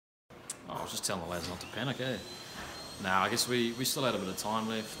I was just telling the lads not to panic, eh? Now, I guess we still had a bit of time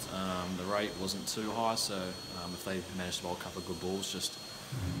left. The rate wasn't too high, so if they managed to bowl a couple of good balls, just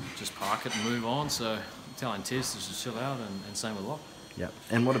park it and move on. So I'm telling Tess to just chill out, and same with Locke. Yeah.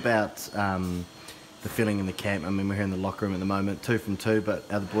 And what about the feeling in the camp? I mean, we're here in the locker room at the moment, 2 from 2,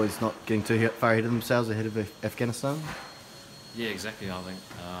 but are the boys not getting too far ahead of themselves ahead of Afghanistan? Yeah, exactly. I think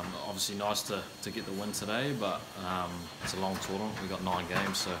obviously nice to get the win today, but it's a long tournament. We've got 9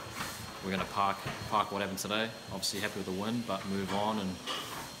 games, so we're going to park what happened today. Obviously happy with the win, but move on, and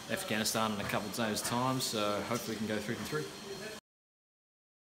Afghanistan in a couple of days' time, so hopefully we can go 3 from 3.